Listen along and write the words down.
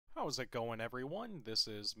How's it going, everyone? This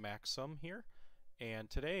is Maxim here, and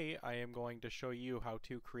today I am going to show you how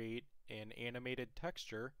to create an animated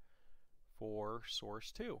texture for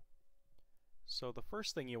Source 2. So the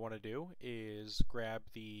first thing you want to do is grab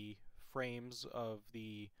the frames of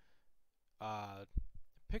the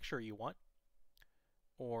picture you want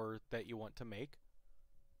or that you want to make,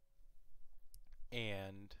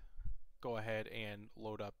 and go ahead and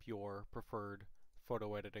load up your preferred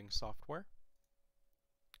photo editing software.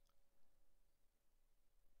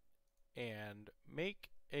 And make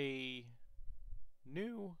a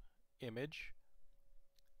new image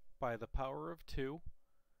by the power of 2.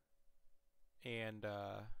 And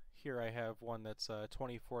here I have one that's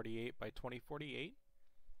 2048 by 2048.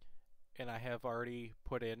 And I have already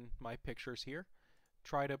put in my pictures here.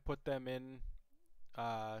 Try to put them in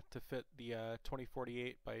to fit the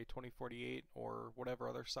 2048 by 2048 or whatever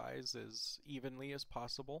other size as evenly as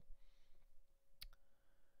possible.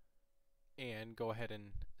 And go ahead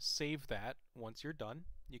and save that once you're done.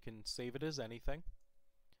 You can save it as anything.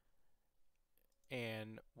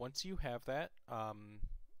 And once you have that,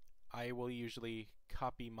 I will usually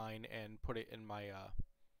copy mine and put it in my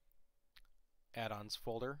add-ons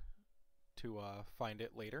folder to find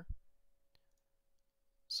it later.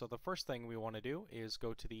 So the first thing we want to do is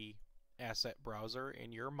go to the asset browser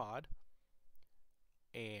in your mod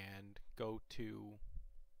and go to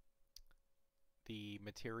the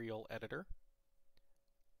material editor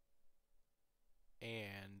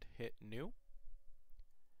and hit new.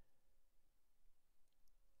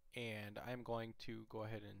 And I'm going to go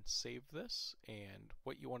ahead and save this, and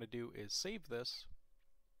what you want to do is save this.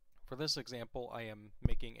 For this example, I am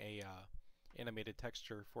making a animated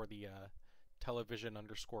texture for the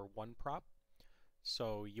television_1 prop,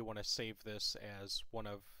 so you want to save this as one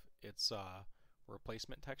of its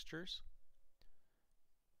replacement textures.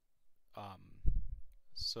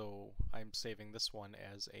 So I'm saving this one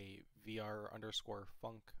as a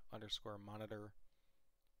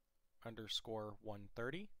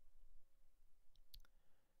VR_funk_monitor_130.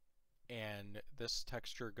 And this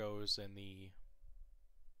texture goes in the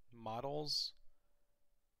models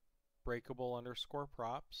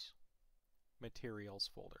breakable_props materials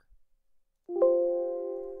folder.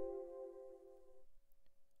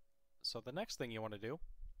 So the next thing you want to do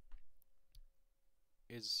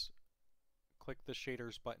is click the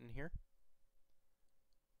shaders button here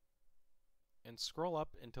and scroll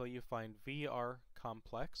up until you find VR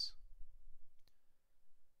Complex,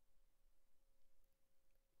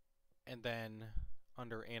 and then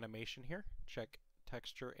under animation here, check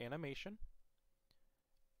texture animation.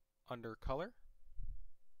 Under color,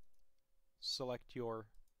 select your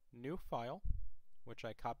new file, which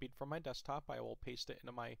I copied from my desktop. I will paste it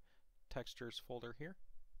into my textures folder here,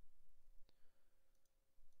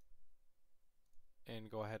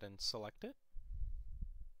 and go ahead and select it.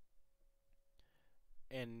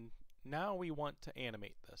 And now we want to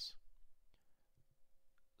animate this.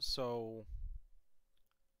 So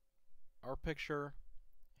our picture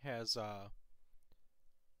has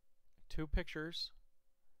 2 pictures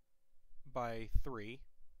by 3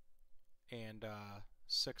 and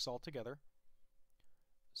 6 altogether.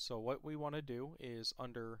 So what we want to do is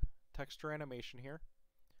under texture animation here,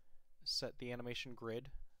 set the animation grid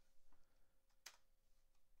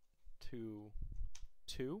to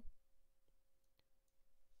 2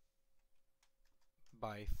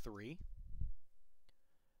 by 3,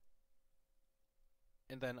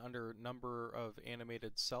 and then under number of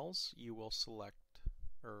animated cells you will select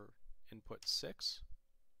or input 6.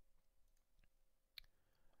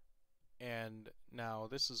 And now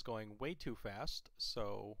this is going way too fast,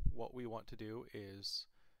 so what we want to do is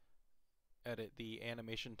edit the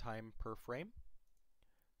animation time per frame.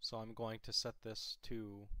 So I'm going to set this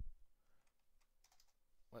to,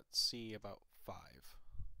 let's see, about 5.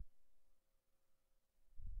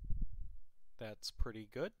 That's pretty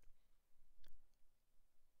good.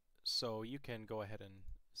 So you can go ahead and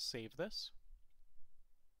save this.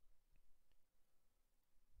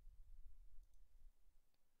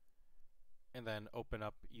 And then open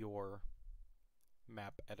up your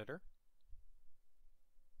map editor.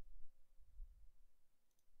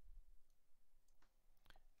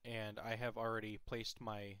 And I have already placed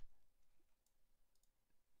my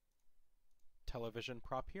television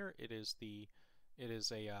prop here. It is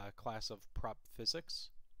a class of prop physics,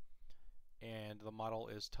 and the model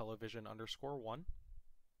is television_1.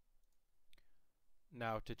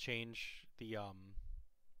 Now to change the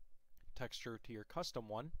texture to your custom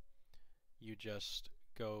one, you just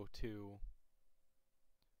go to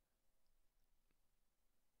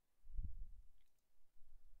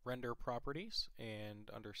render properties, and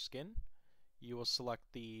under skin you will select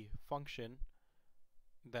the function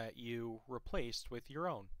that you replaced with your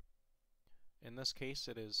own. In this case,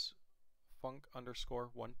 it is func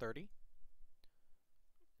underscore 130,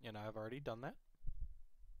 and I've already done that.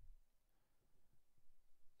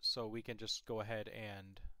 So we can just go ahead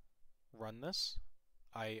and run this.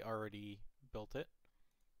 I already built it.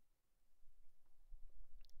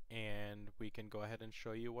 And we can go ahead and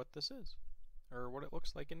show you what this is, or what it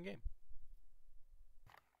looks like in game.